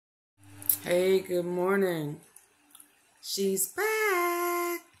Hey, good morning. She's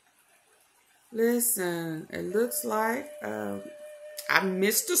back. Listen, it looks like I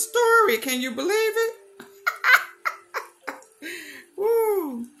missed the story. Can you believe it?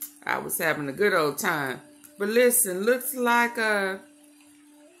 Woo! I was having a good old time. But listen, looks like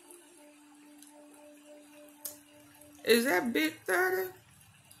is that Big 30?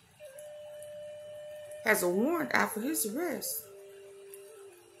 Has a warrant out for his arrest.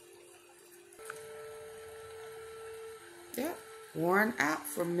 Yep, warrant out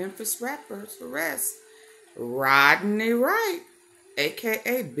for Memphis rapper's arrest. Rodney Wright,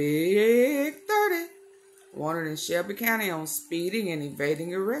 a.k.a. Big 30, wanted in Shelby County on speeding and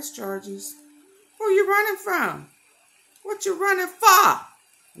evading arrest charges. Who you running from? What you running for?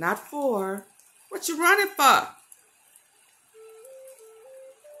 Not for. What you running for?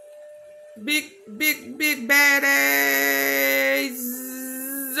 Big bad ass.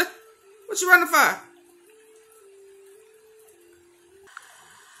 What you running for?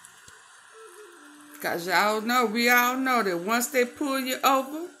 Because we all know that once they pull you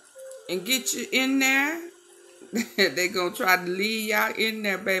over and get you in there, they going to try to leave y'all in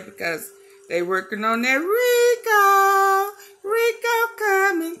there, baby, because they working on that Rico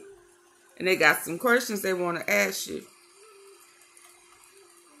coming. And they got some questions they want to ask you.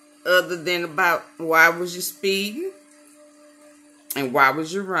 Other than about why was you speeding and why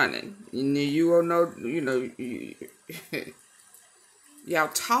was you running? You will know, y'all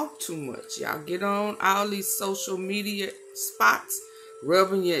talk too much. Y'all get on all these social media spots,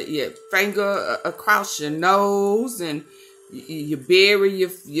 rubbing your finger across your nose, and you bury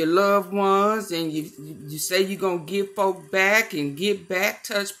your loved ones, and you say you're going to give folk back and get back,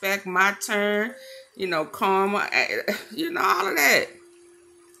 touch back, my turn, karma, all of that.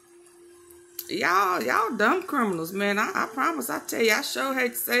 Y'all dumb criminals, man. I promise, I tell you, I sure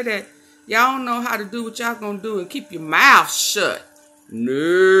hate to say that. Y'all don't know how to do what y'all going to do and keep your mouth shut. No,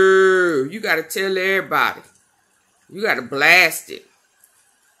 you got to tell everybody. You got to blast it.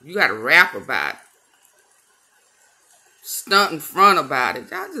 You got to rap about it. Stunt in front about it.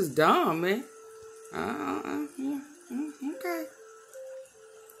 Y'all just dumb, man. Okay.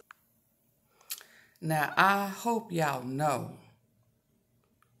 Now, I hope y'all know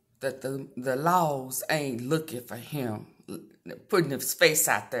that the laws ain't looking for him, putting his face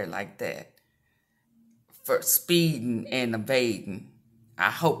out there like that for speeding and evading.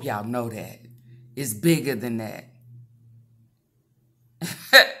 I hope y'all know that. It's bigger than that.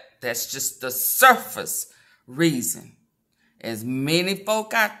 That's just the surface reason. As many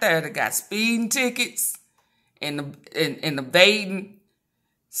folk out there that got speeding tickets and evading,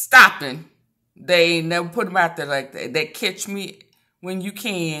 stopping, they ain't never put them out there like that. They catch me when you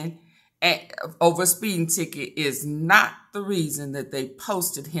can, and over a speeding ticket is not the reason that they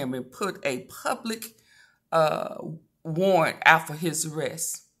posted him and put a public warrant out for his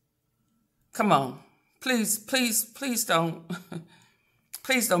arrest. Come on. Please don't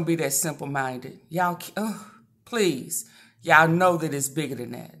please don't be that simple-minded. Y'all, please. Y'all know that it's bigger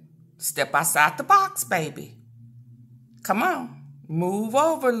than that. Step outside the box, baby. Come on. Move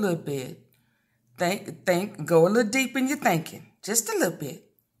over a little bit. Think, go a little deep in your thinking. Just a little bit.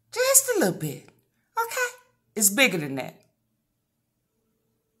 Just a little bit. Okay? It's bigger than that.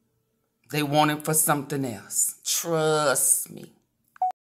 They want him for something else. Trust me.